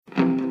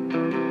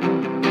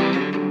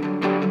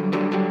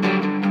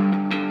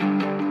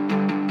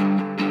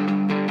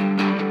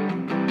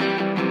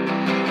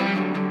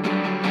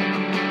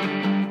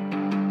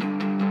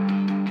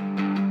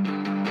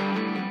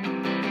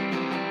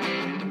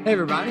Hey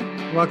everybody,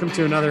 welcome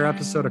to another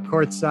episode of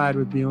Courtside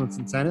with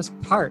Bielenson Tennis,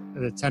 part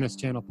of the Tennis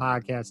Channel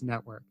Podcast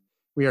Network.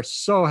 We are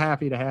so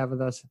happy to have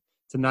with us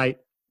tonight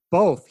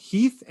both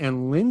Heath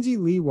and Lindsay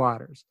Lee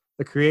Waters,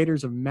 the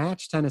creators of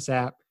Match Tennis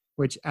app,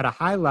 which at a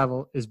high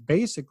level is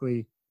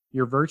basically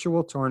your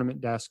virtual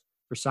tournament desk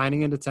for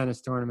signing into tennis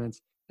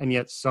tournaments and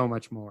yet so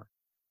much more.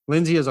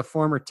 Lindsay is a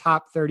former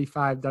top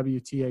 35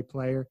 WTA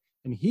player,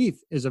 and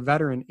Heath is a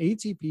veteran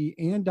ATP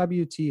and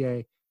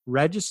WTA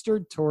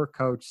registered tour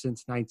coach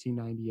since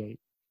 1998.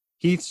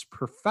 Heath's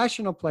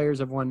professional players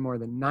have won more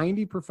than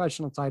 90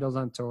 professional titles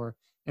on tour,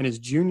 and his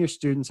junior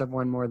students have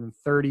won more than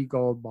 30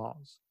 gold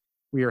balls.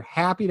 We are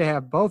happy to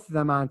have both of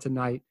them on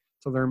tonight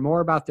to learn more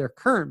about their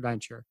current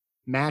venture,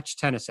 Match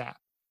Tennis app.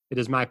 It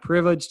is my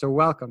privilege to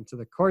welcome to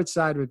the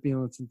Courtside with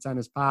Bielenson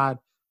Tennis pod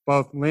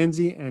both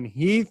Lindsay and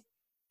Heath.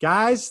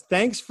 Guys,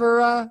 thanks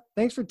for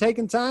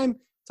taking time,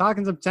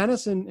 talking some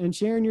tennis, and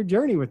sharing your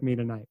journey with me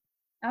tonight.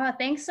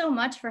 Thanks so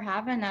much for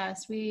having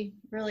us. We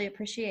really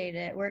appreciate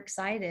it. We're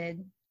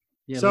excited.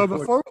 Yeah, so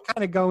before we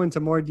kind of go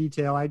into more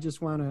detail, I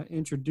just want to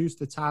introduce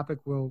the topic.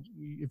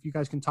 If you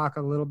guys can talk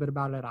a little bit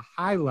about it at a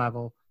high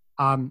level.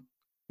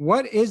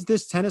 What is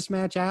this tennis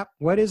match app?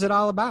 What is it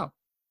all about?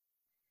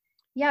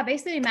 Yeah,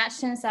 basically Match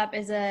Tennis app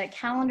is a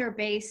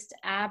calendar-based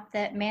app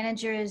that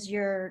manages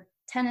your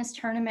tennis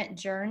tournament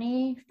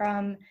journey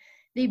from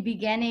the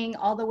beginning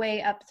all the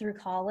way up through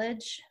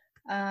college.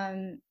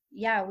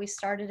 We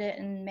started it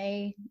in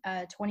May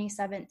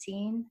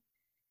 2017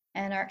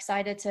 and are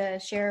excited to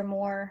share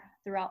more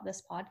throughout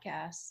this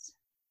podcast.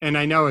 And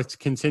I know it's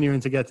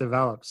continuing to get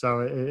developed, so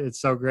it's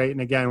so great.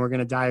 And again, we're going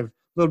to dive a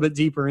little bit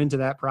deeper into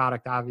that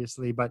product,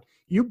 obviously, but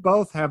you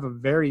both have a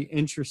very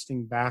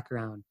interesting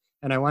background.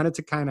 And I wanted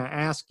to kind of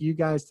ask you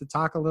guys to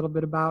talk a little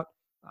bit about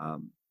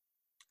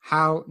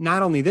how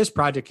not only this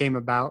project came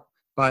about,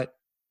 but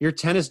your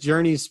tennis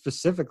journey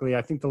specifically.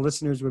 I think the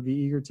listeners would be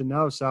eager to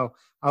know. So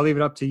I'll leave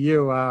it up to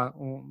you.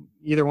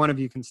 Either one of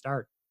you can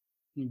start.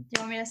 Do you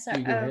want me to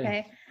start? Oh,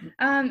 okay.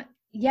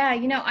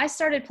 I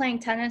started playing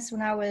tennis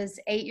when I was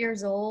 8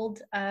 years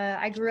old.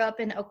 I grew up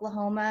in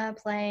Oklahoma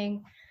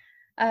playing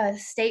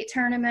state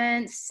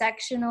tournaments,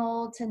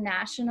 sectional to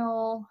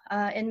national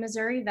in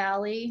Missouri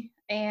Valley,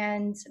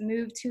 and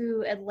moved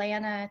to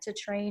Atlanta to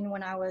train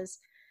when I was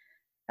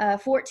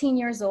 14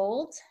 years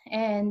old,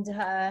 and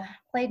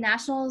played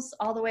nationals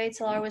all the way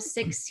till I was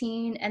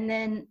 16, and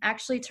then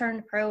actually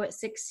turned pro at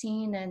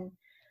 16 and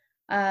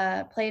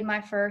played my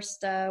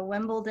first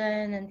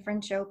Wimbledon and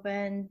French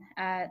Open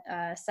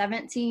at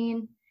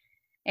 17,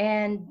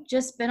 and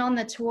just been on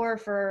the tour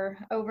for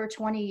over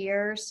 20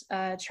 years,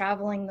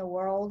 traveling the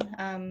world.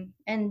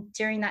 And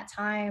during that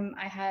time,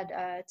 I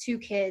had 2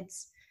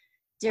 kids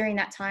during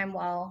that time,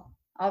 while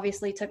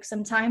obviously took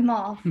some time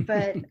off,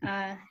 but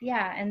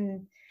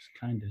and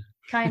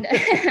kind of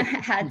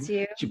had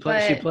to. She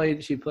played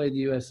the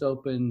U.S.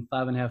 Open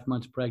 5.5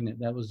 months pregnant.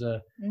 That was I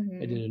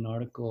did an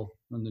article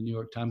on the New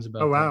York Times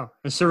about. Oh wow! That.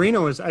 And Serena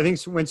was, I think,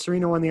 when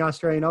Serena won the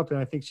Australian Open,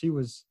 I think she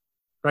was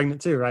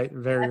pregnant too, right?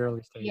 Very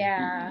early stage.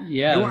 Yeah.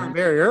 You weren't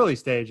very early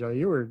stage, though.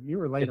 You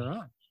were later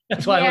on.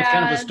 That's why it was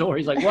kind of a story.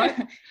 He's like, what?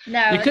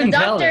 No, the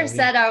doctor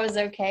said I was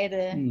okay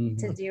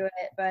to do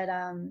it, but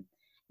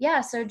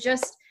so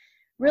just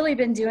really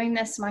been doing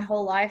this my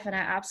whole life, and I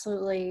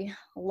absolutely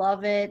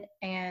love it.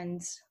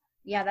 And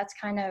that's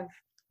kind of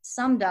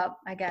summed up,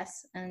 I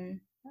guess, in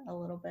a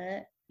little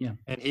bit. Yeah.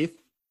 And Heath?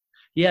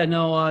 Yeah,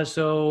 no,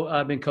 so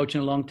I've been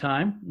coaching a long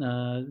time.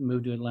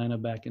 Moved to Atlanta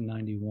back in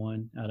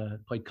 91.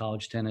 Played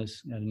college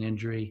tennis, had an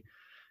injury.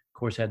 Of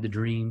course, had the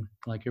dream,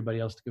 like everybody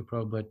else, to go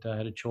pro, but I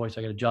had a choice.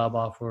 I got a job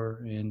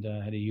offer and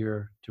had a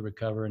year to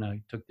recover, and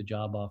I took the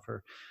job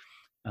offer.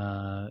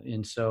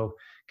 And so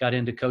got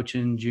into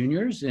coaching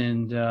juniors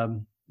and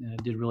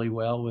did really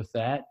well with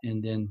that.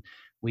 And then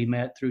we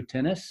met through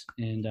tennis,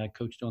 and I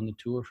coached on the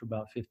tour for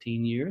about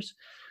 15 years,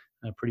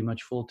 pretty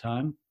much full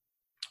time.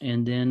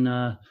 And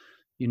then,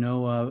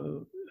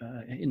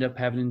 ended up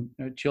having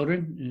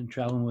children and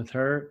traveling with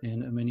her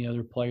and many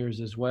other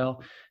players as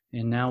well.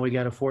 And now we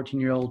got a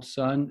 14-year-old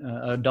son.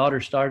 A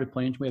daughter started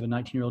playing. We have a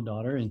 19-year-old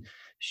daughter, and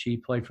she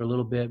played for a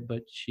little bit,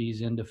 but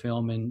she's into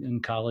film in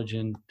college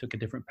and took a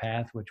different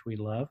path, which we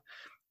love.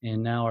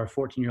 And now our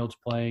 14-year-old's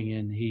playing,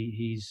 and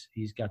he's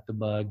got the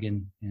bug,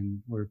 and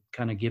we're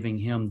kind of giving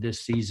him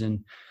this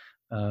season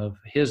of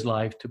his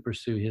life to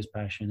pursue his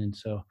passion. And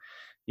so,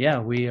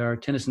 we are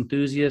tennis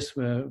enthusiasts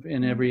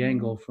in every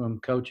angle, from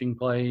coaching,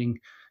 playing,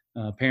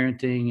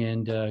 parenting,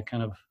 and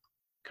kind of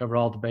cover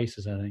all the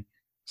bases, I think.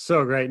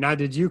 So great. Now,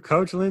 did you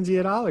coach Lindsay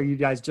at all, or you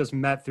guys just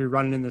met through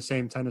running in the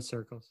same tennis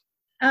circles?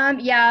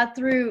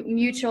 Through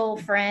mutual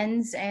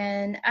friends,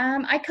 and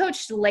I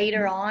coached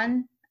later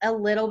on a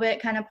little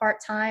bit, kind of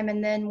part-time.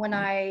 And then when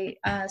I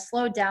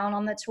slowed down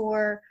on the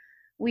tour,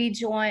 we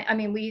joined,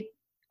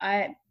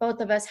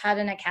 both of us had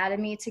an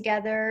academy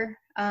together.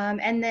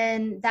 And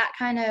then that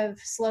kind of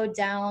slowed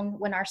down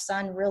when our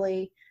son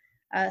really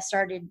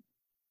started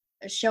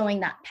showing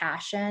that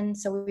passion.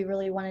 So we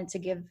really wanted to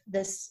give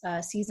this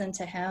season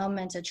to him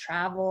and to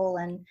travel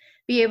and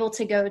be able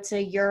to go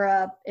to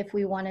Europe if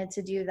we wanted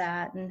to do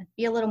that and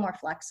be a little more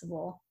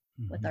flexible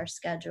with our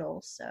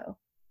schedule. So.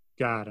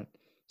 Got it.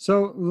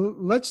 So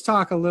let's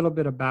talk a little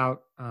bit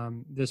about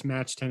this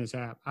Match Tennis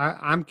app.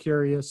 I'm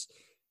curious,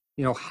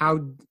 how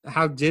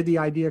did the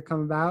idea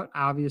come about?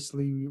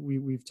 Obviously,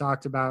 we've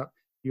talked about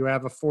you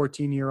have a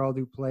 14-year-old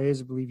who plays.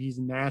 I believe he's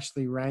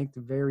nationally ranked,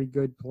 a very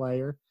good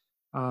player.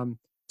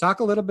 Talk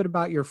a little bit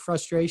about your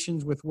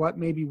frustrations with what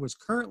maybe was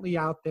currently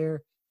out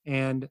there,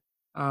 and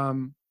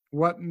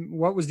what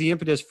was the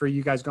impetus for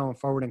you guys going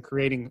forward and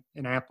creating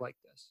an app like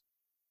this?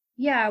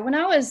 Yeah, when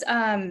I was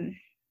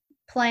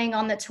playing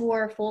on the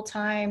tour full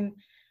time,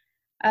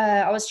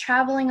 I was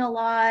traveling a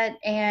lot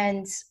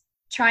and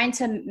trying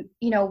to,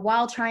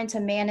 while trying to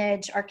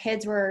manage, our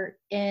kids were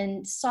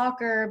in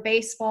soccer,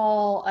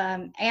 baseball,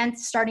 and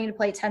starting to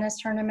play tennis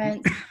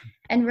tournaments,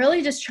 and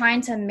really just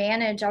trying to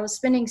manage. I was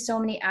spending so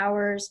many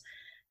hours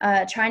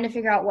trying to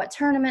figure out what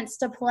tournaments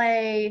to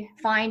play.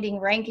 Finding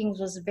rankings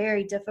was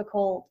very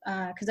difficult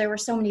because there were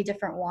so many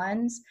different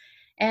ones.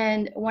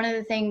 And one of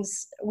the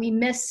things, we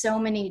missed so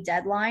many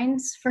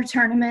deadlines for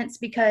tournaments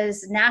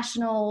because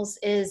nationals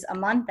is a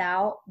month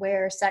out,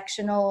 where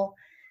sectional,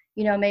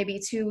 maybe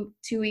two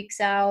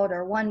weeks out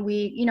or 1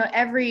 week.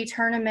 Every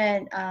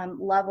tournament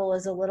level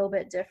is a little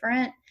bit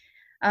different.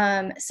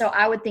 So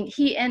I would think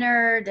he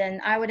entered and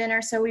I would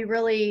enter. So we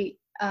really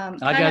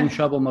I got in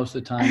trouble most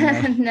of the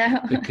time.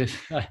 No. Because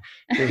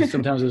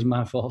sometimes it was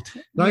my fault.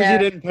 As long as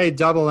you didn't pay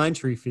double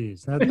entry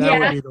fees. That would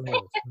be the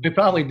worst. We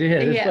probably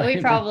did. Yeah, we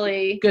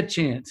probably. Good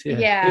chance.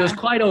 Yeah. It was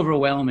quite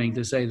overwhelming,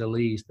 to say the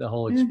least, the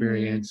whole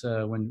experience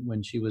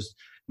when she was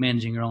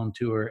managing her own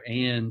tour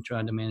and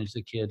trying to manage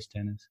the kids'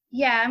 tennis.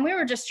 Yeah, and we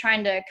were just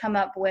trying to come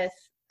up with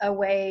a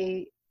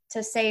way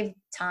to save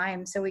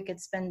time so we could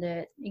spend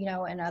it,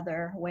 in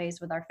other ways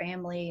with our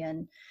family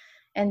and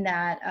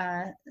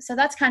that. So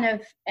that's kind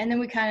of, and then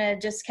we kind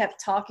of just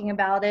kept talking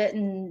about it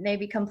and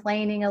maybe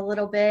complaining a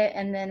little bit.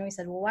 And then we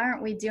said, well, why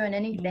aren't we doing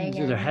anything?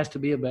 So there has to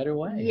be a better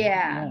way.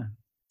 Yeah.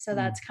 So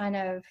that's kind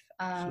of,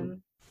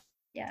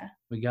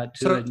 we got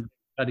to it and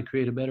tried to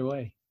create a better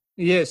way.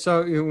 Yeah.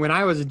 So when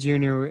I was a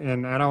junior,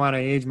 and I don't want to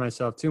age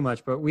myself too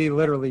much, but we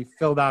literally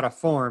filled out a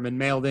form and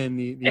mailed in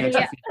the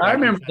entry fee. I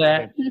remember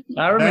that.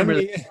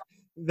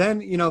 Then,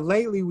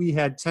 lately we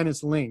had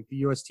Tennis Link, the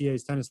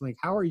USTA's Tennis Link.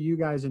 How are you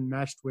guys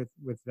enmeshed with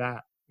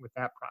that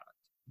product?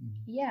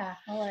 Yeah,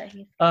 I'll let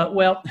you.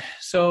 Well,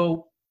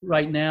 so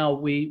right now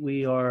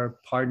we are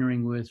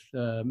partnering with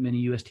many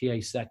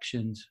USTA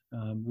sections.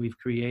 We've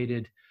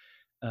created,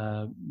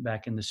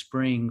 back in the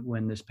spring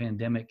when this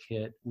pandemic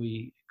hit,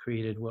 we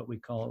created what we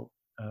call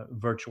a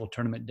virtual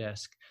tournament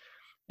desk.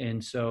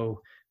 And so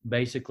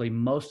basically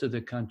most of the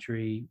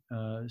country,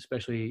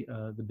 especially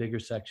the bigger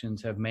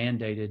sections, have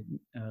mandated,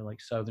 like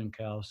Southern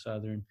Cal,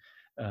 Southern,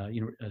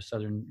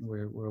 Southern,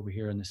 we're over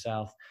here in the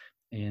South,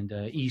 and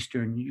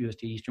Eastern,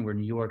 UST Eastern, where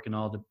New York and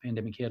all the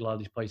pandemic hit, a lot of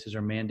these places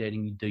are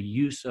mandating the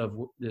use of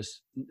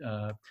this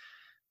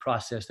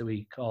process that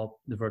we call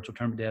the virtual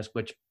tournament desk,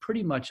 which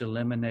pretty much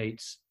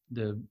eliminates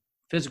the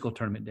physical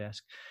tournament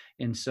desk.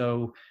 And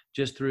so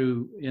just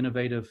through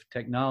innovative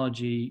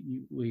technology,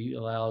 we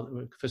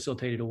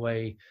facilitated a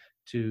way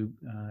to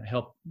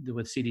help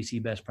with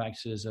CDC best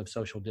practices of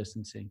social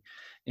distancing.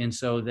 And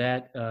so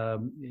that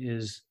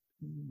is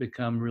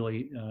become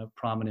really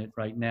prominent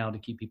right now to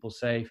keep people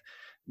safe.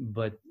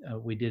 But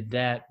we did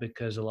that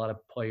because a lot of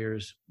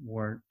players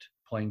weren't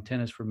playing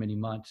tennis for many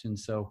months. And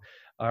so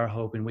our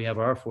hope, and we have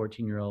our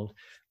 14-year-old,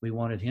 we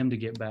wanted him to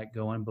get back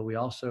going, but we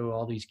also,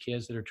 all these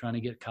kids that are trying to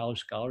get college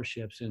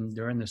scholarships. And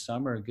during the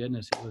summer,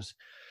 goodness, it was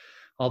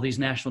all these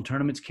national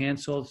tournaments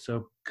canceled.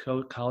 So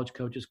college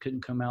coaches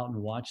couldn't come out and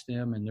watch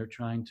them. And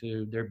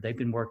they've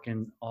been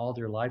working all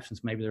their life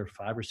since maybe they're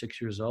 5 or 6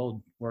 years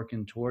old,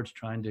 working towards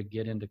trying to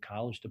get into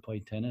college to play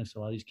tennis. A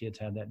lot of these kids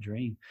had that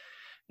dream,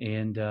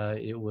 and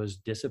it was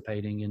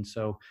dissipating. And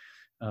so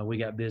we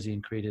got busy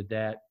and created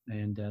that,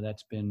 and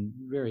that's been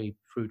very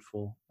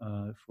fruitful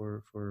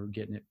for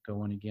getting it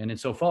going again. And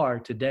so far,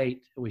 to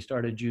date, we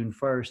started June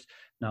 1st,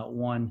 not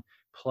one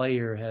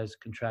player has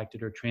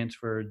contracted or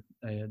transferred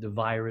the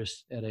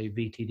virus at a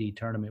VTD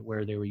tournament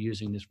where they were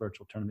using this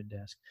virtual tournament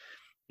desk.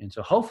 And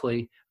so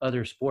hopefully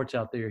other sports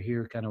out there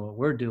hear kind of what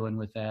we're doing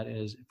with that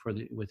is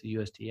with the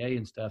USTA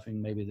and stuff,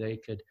 and maybe they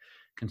could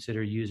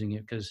consider using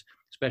it, because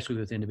especially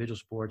with individual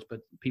sports, but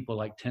people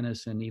like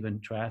tennis and even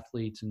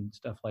triathletes and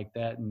stuff like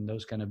that, and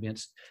those kind of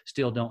events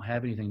still don't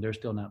have anything. They're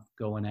still not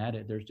going at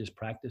it. They're just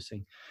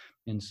practicing.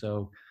 And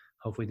so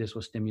hopefully this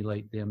will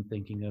stimulate them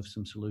thinking of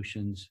some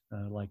solutions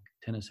like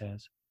tennis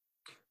has.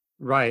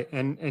 Right.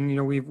 And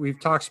we've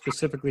talked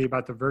specifically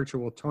about the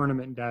virtual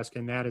tournament desk,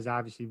 and that is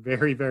obviously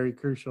very, very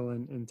crucial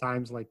in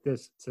times like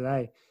this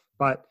today.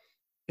 But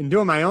in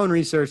doing my own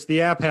research,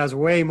 the app has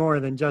way more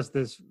than just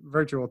this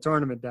virtual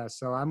tournament desk.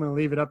 So I'm going to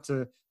leave it up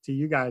to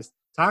you guys.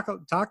 Talk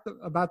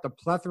about the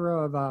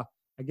plethora of,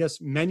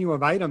 menu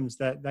of items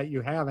that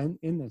you have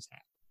in this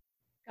app.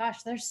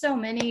 Gosh, there's so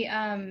many.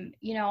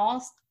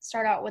 I'll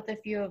start out with a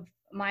few of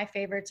my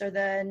favorites are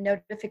the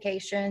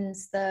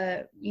notifications,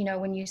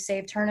 when you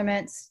save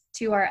tournaments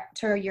to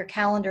your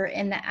calendar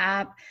in the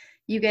app,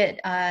 you get,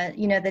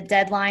 the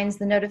deadlines,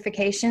 the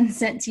notifications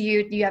sent to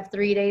you. You have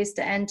 3 days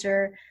to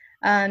enter.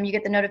 You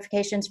get the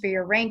notifications for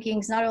your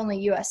rankings, not only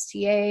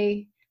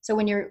USTA. So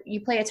when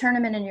you play a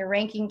tournament and your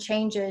ranking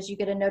changes, you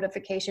get a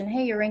notification,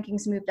 hey, your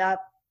rankings moved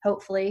up.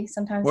 Hopefully,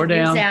 sometimes we're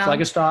down. It's like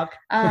a stock.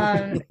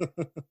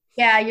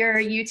 Yeah, your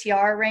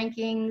UTR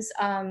rankings.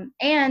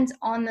 And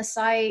on the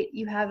site,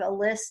 you have a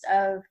list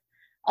of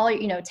all,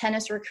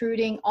 tennis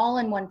recruiting all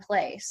in one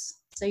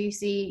place. So you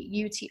see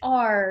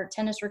UTR,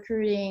 tennis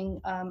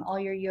recruiting, all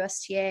your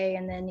USTA,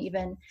 and then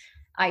even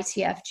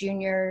ITF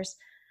juniors.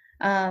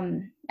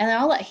 And then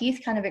I'll let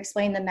Heath kind of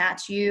explain the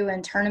Match U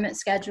and tournament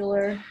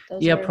scheduler.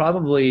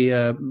 Probably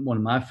one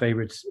of my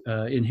favorites.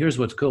 And here's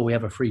what's cool. We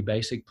have a free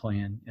basic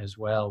plan as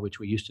well, which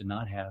we used to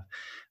not have.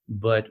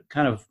 But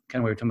kind of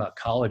we were talking about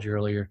college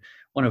earlier.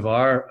 One of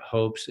our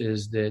hopes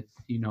is that,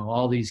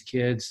 all these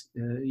kids,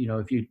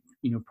 if you,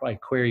 probably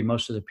query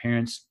most of the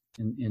parents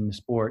in the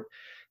sport,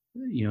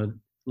 a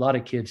lot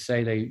of kids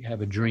say they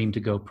have a dream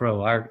to go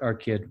pro. Our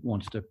kid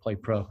wants to play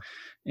pro.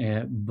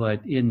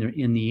 But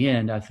in the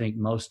end, I think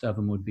most of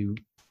them would be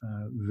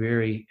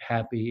very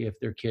happy if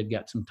their kid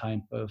got some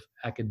type of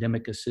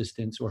academic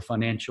assistance or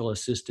financial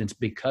assistance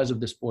because of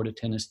the sport of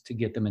tennis to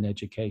get them an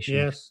education.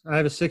 Yes, I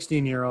have a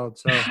 16-year-old,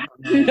 so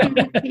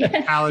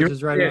college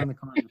is right around the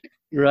corner.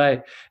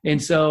 Right.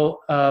 And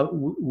so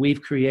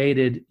we've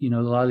created, a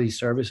lot of these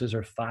services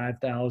are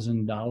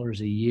 $5,000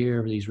 a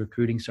year, these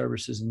recruiting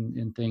services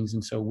and things.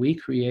 And so we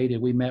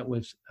met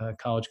with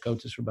college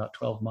coaches for about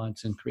 12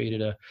 months and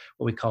created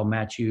what we call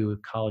Match U,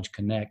 College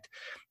Connect.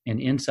 And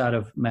inside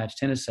of Match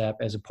Tennis App,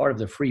 as a part of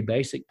the free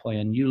basic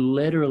plan,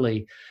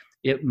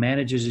 it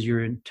manages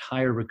your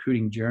entire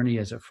recruiting journey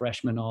as a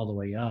freshman all the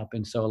way up.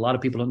 And so a lot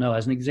of people don't know,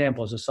 as an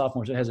example, as a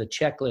sophomore, it has a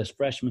checklist,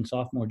 freshman,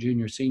 sophomore,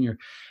 junior, senior,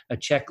 a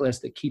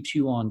checklist that keeps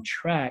you on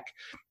track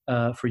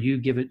for you,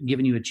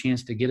 giving you a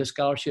chance to get a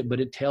scholarship, but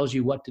it tells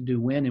you what to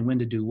do when and when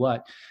to do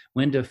what,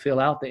 when to fill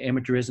out the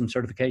amateurism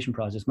certification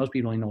process. Most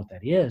people don't even know what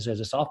that is. As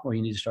a sophomore,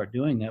 you need to start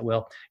doing that.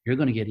 Well, you're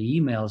going to get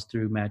emails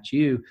through Match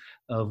U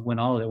of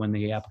when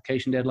the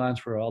application deadlines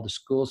for all the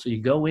schools. So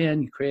you go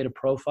in, you create a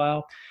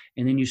profile,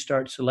 and then you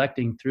start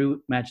selecting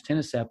through Match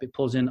Tennis App. It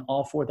pulls in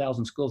all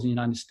 4,000 schools in the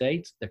United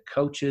States, the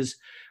coaches'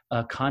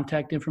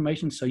 contact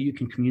information, so you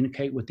can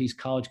communicate with these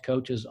college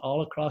coaches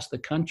all across the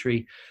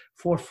country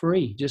for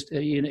free. Just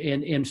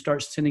and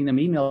start sending them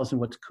emails. And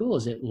what's cool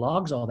is it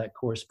logs all that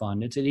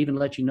correspondence. It even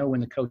lets you know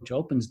when the coach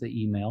opens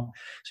the email,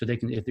 so they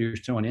can, if they're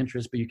showing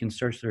interest. But you can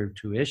search their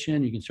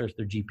tuition, you can search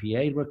their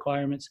GPA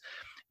requirements.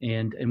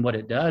 And what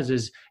it does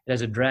is it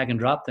has a drag and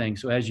drop thing.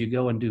 So as you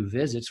go and do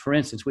visits, for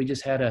instance, we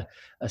just had a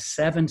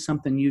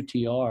 7-something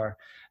UTR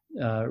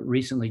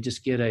recently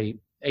just get a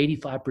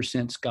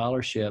 85%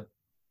 scholarship.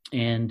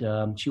 And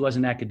she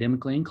wasn't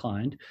academically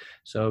inclined,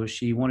 so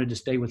she wanted to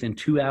stay within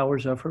 2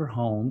 hours of her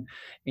home,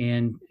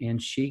 and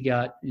she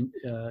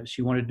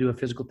wanted to do a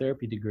physical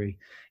therapy degree.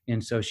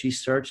 And so she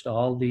searched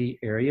all the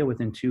area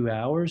within 2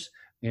 hours.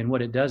 And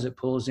what it does, it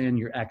pulls in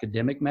your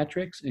academic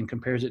metrics and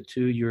compares it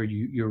to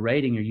your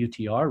rating, your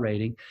UTR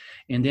rating.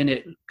 And then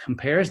it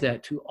compares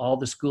that to all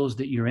the schools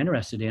that you're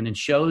interested in and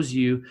shows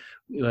you,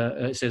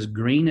 it says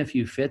green if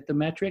you fit the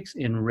metrics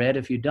and red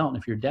if you don't,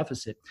 if you're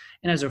deficit.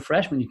 And as a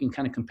freshman, you can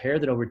kind of compare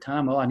that over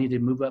time. Oh, I need to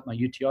move up my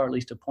UTR at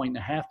least 1.5 points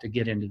to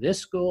get into this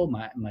school.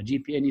 My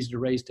GPA needs to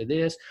raise to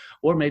this,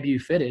 or maybe you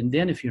fit it. And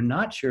then if you're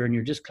not sure and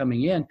you're just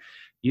coming in,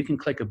 you can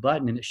click a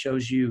button and it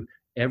shows you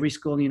every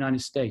school in the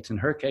United States. In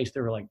her case,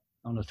 there were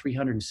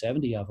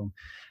 370 of them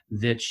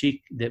that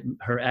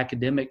her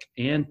academic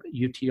and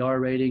UTR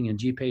rating and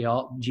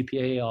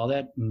GPA, all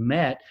that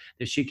met,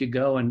 that she could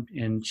go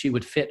and she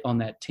would fit on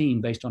that team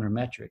based on her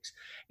metrics.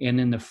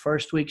 And in the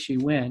first week she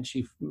went,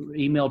 she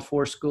emailed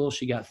 4 schools.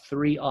 She got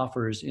 3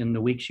 offers in the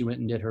week she went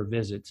and did her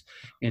visits.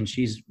 And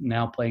she's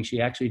now playing.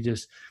 She actually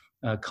just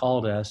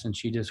called us, and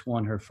she just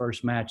won her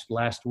first match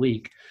last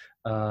week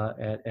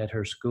at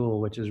her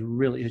school, which is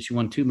really, she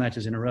won 2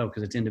 matches in a row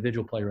because it's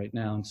individual play right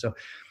now. And so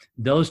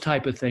those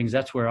type of things,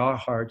 that's where our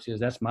hearts is.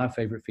 That's my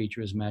favorite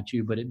feature is Match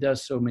U, but it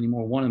does so many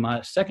more. One of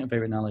my second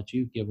favorite, and I'll let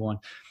you give one,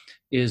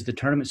 is the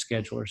tournament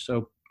scheduler.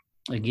 So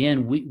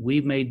again,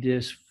 we've made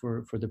this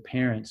for the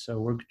parents. So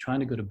we're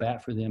trying to go to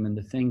bat for them and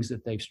the things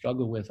that they've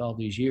struggled with all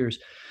these years.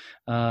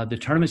 The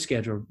tournament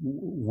scheduler,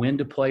 when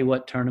to play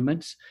what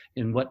tournaments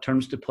and what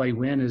terms to play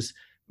when, is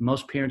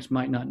most parents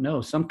might not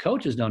know. Some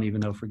coaches don't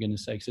even know, for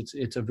goodness sakes.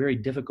 It's a very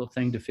difficult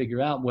thing to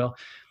figure out. Well,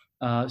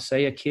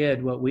 say a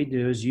kid, what we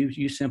do is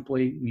you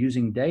simply,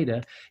 using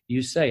data,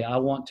 you say, I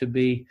want to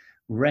be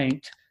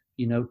ranked,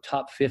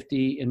 top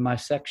 50 in my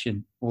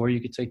section, or you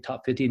could say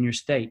top 50 in your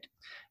state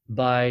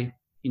by,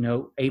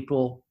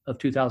 April of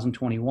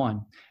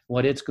 2021.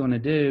 What it's going to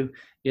do,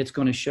 it's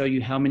going to show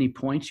you how many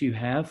points you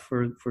have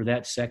for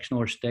that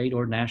sectional or state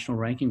or national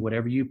ranking,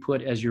 whatever you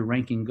put as your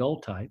ranking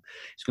goal type.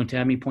 It's going to tell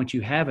you how many points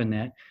you have in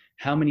that,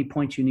 how many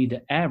points you need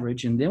to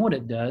average. And then what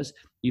it does,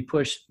 you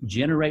push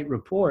generate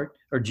report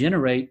or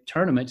generate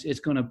tournaments. It's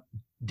going to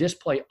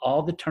display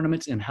all the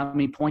tournaments and how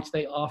many points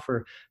they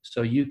offer,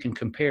 so you can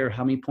compare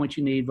how many points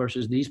you need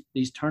versus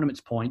these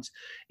tournaments points,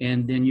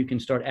 and then you can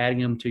start adding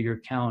them to your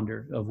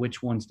calendar of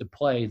which ones to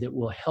play that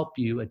will help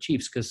you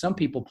achieve. Because some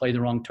people play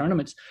the wrong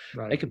tournaments.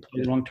 Right. They could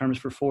play the wrong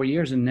tournaments for 4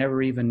 years and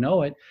never even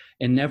know it,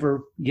 and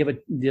never give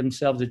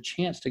themselves a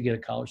chance to get a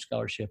college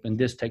scholarship. And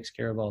this takes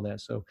care of all that.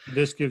 So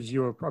this gives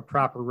you a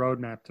proper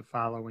roadmap to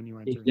follow when you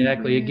enter.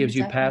 Exactly. It gives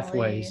you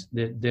pathways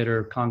that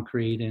are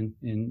concrete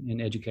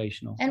and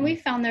educational. And we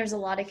found there's a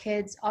lot of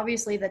kids,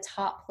 obviously the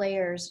top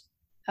players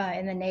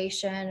in the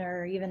nation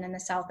or even in the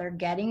South are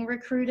getting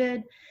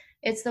recruited.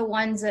 It's the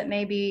ones that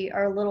maybe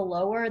are a little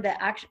lower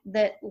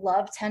that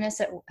love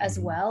tennis as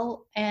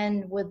well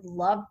and would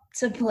love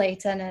to play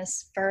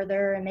tennis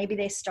further. And maybe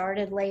they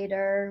started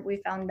later. We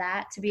found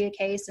that to be a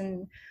case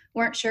and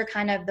weren't sure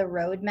kind of the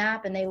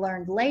roadmap, and they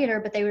learned later,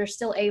 but they were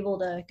still able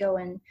to go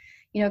and,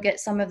 get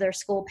some of their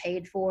school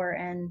paid for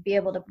and be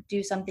able to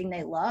do something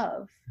they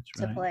love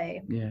to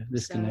play. Yeah,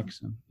 this connects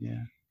them.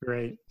 Yeah.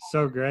 Great.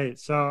 So great.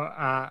 So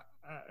I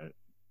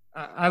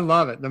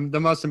love it. The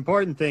most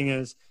important thing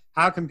is,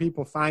 how can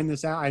people find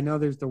this out? I know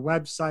there's the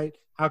website.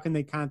 How can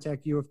they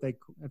contact you if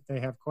they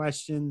have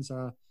questions?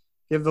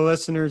 Give the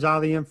listeners all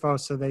the info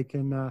so they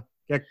can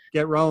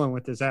get rolling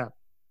with this app.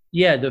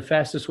 Yeah, the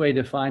fastest way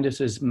to find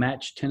us is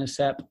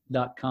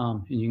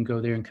matchtennisapp.com, and you can go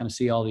there and kind of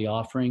see all the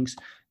offerings.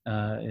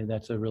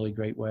 That's a really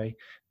great way.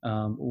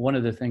 One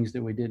of the things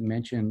that we didn't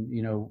mention,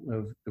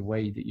 of the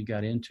way that you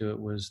got into it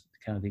was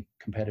kind of the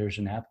competitors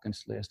and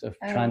applicants list of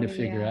trying to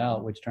figure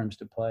out which terms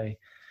to play,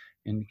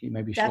 and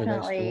maybe share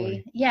that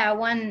story.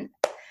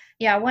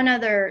 One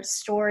other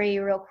story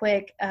real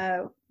quick.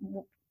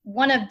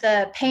 One of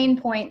the pain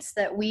points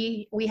that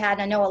we had,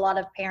 I know a lot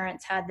of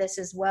parents had this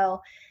as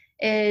well,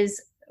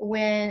 is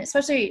when,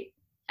 especially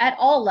at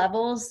all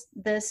levels,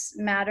 this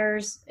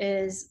matters,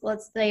 is,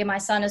 let's say my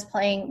son is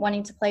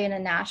wanting to play in a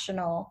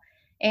national,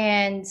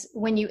 and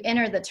when you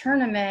enter the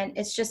tournament,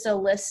 it's just a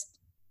list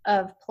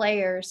of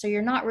players. So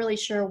you're not really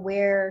sure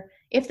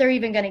if they're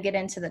even going to get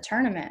into the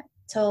tournament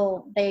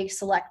till they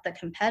select the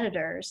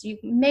competitors. You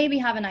maybe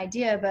have an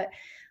idea, but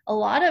a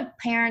lot of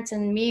parents,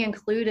 and me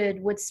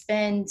included, would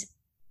spend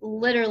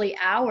literally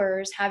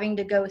hours having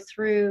to go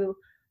through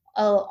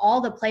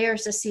all the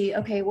players to see,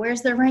 okay,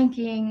 where's the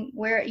ranking,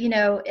 where,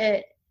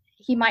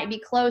 he might be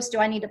close. Do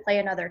I need to play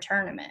another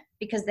tournament?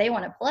 Because they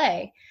want to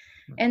play.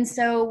 And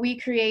so we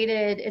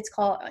created, it's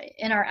called,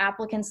 in our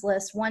applicants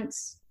list,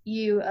 once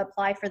you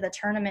apply for the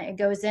tournament, it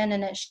goes in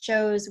and it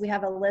shows, we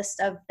have a list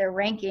of their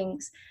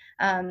rankings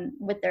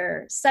with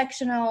their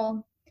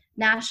sectional,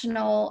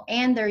 national,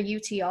 and their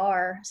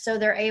UTR. So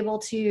you're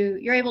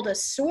able to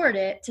sort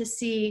it to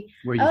see,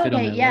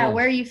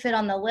 where you fit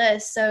on the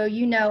list. So,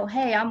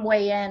 hey, I'm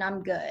way in,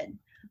 I'm good.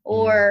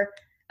 Or,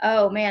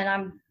 oh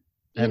man,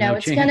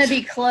 it's going to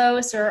be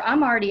close, or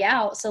I'm already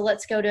out, so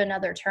let's go to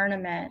another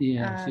tournament.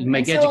 Yeah, so you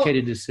make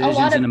educated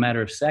decisions in a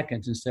matter of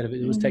seconds instead of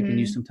it was taking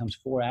you sometimes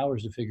 4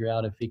 hours to figure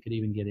out if he could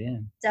even get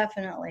in.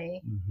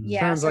 Definitely.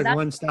 Yeah. Sounds like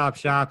one-stop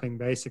shopping,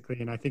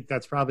 basically, and I think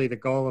that's probably the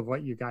goal of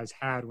what you guys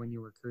had when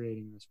you were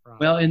creating this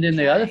product. Well, and then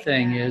the other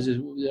thing is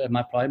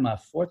probably my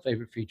fourth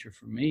favorite feature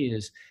for me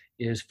is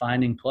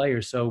finding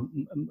players. So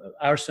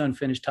our son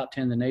finished top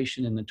 10 in the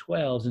nation in the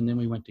 12s, and then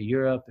we went to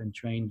Europe and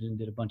trained and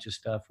did a bunch of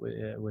stuff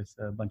with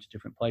a bunch of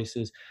different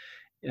places.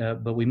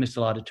 But we missed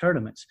a lot of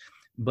tournaments.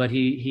 But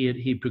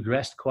he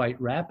progressed quite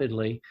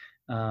rapidly,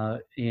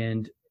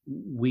 and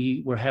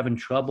we were having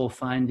trouble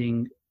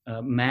finding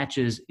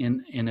matches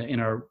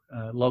in our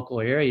local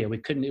area.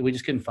 We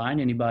just couldn't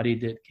find anybody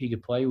that he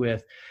could play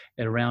with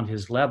at around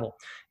his level.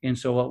 And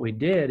so what we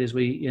did is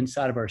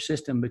inside of our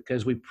system,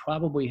 because we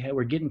probably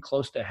we're getting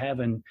close to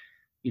having,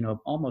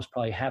 almost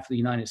probably half of the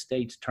United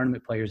States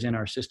tournament players in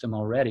our system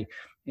already.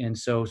 And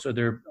so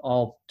they're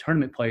all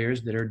tournament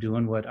players that are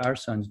doing what our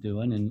son's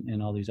doing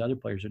and all these other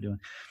players are doing.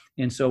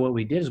 And so what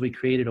we did is we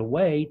created a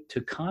way to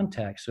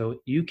contact.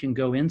 So you can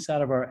go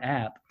inside of our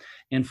app.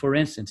 And for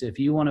instance, if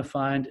you want to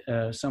find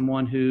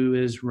someone who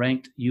is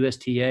ranked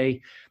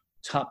USTA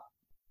top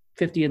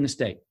 50 in the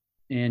state,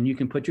 and you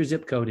can put your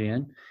zip code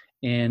in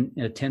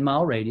a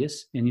 10-mile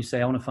radius, and you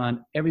say, I want to find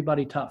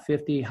everybody top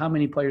 50. How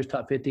many players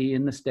top 50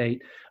 in the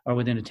state are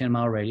within a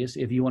 10-mile radius?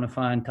 If you want to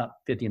find top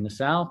 50 in the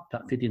South,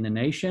 top 50 in the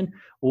nation,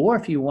 or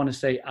if you want to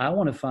say, I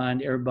want to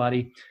find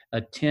everybody a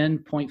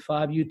 10.5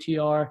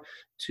 UTR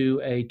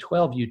to a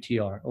 12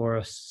 UTR, or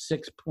a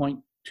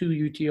 6.2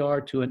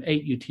 UTR to an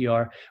 8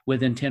 UTR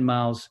within 10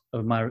 miles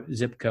of my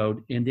zip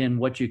code. And then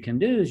what you can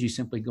do is you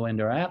simply go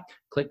into our app,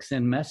 click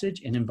send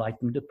message, and invite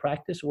them to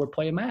practice or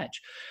play a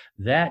match.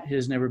 That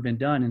has never been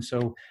done. And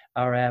so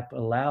our app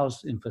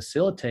allows and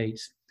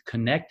facilitates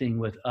connecting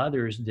with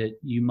others that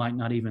you might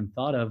not even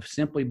thought of,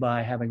 simply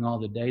by having all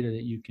the data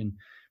that you can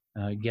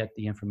get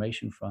the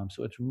information from.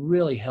 So it's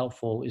really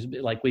helpful. It's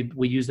like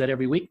we use that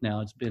every week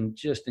now. It's been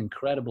just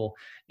incredible,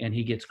 and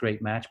he gets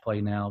great match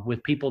play now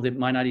with people that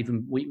might not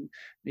even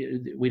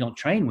we don't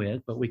train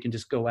with, but we can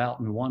just go out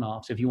and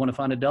one-offs. If you want to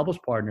find a doubles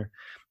partner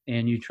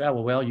and you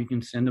travel, well, you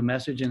can send a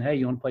message and, hey,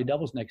 you want to play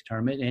doubles next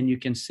tournament, and you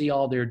can see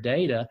all their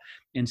data,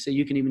 and so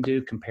you can even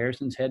do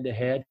comparisons head to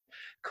head.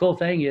 Cool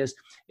thing is,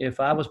 if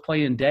I was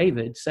playing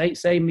David,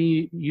 say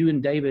me, you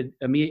and David,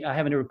 I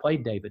haven't ever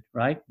played David,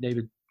 right?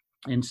 David.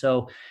 And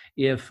so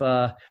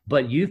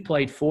but you've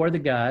played 4 of the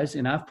guys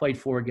and I've played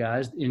 4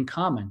 guys in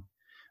common.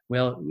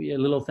 Well, a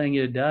little thing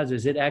it does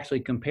is it actually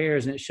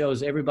compares and it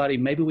shows everybody,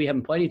 maybe we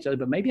haven't played each other,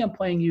 but maybe I'm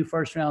playing you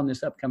first round in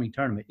this upcoming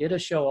tournament. It'll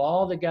show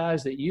all the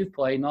guys that you've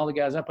played and all the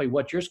guys I played,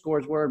 what your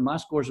scores were, and my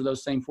scores are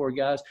those same 4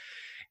 guys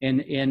and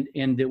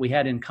that we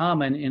had in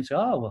common. And so,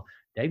 oh, well,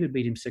 David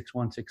beat him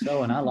 6-1,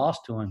 6-0, and I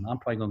lost to him. I'm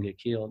probably going to get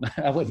killed.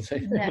 I wouldn't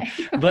say that.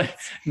 But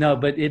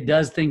it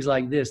does things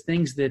like this,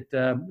 things that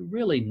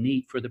really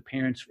neat for the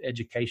parents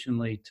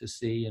educationally to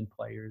see and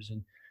players.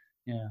 And,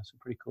 yeah, some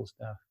pretty cool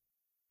stuff.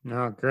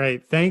 No,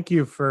 great. Thank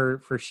you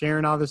for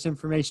sharing all this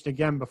information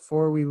again.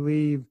 Before we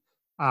leave,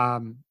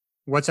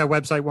 what's that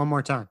website one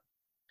more time?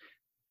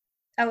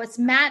 Oh, it's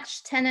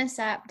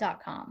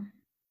matchtennisapp.com.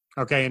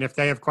 Okay, and if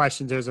they have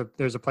questions, there's a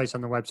place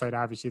on the website.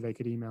 Obviously, they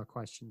could email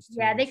questions too.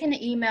 Yeah, they can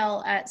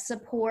email at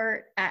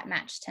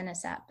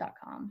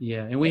support@matchtennisapp.com.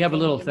 Yeah, and we have a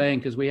little thing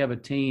because we have a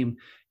team,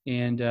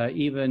 and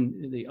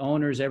even the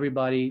owners,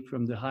 everybody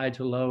from the high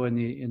to low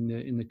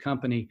in the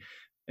company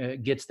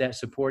gets that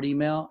support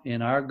email.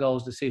 And our goal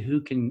is to see who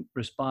can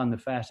respond the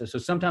fastest. So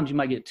sometimes you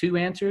might get 2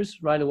 answers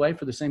right away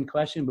for the same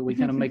question, but we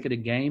kind of make it a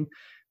game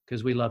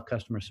because we love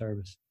customer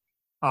service.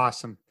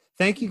 Awesome.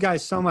 Thank you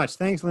guys so much.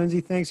 Thanks,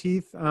 Lindsay. Thanks,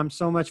 Heath,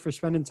 so much for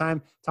spending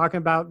time talking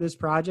about this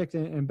project,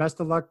 and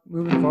best of luck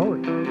moving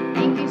forward.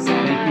 Thank you so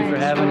much. Thank you for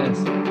having us.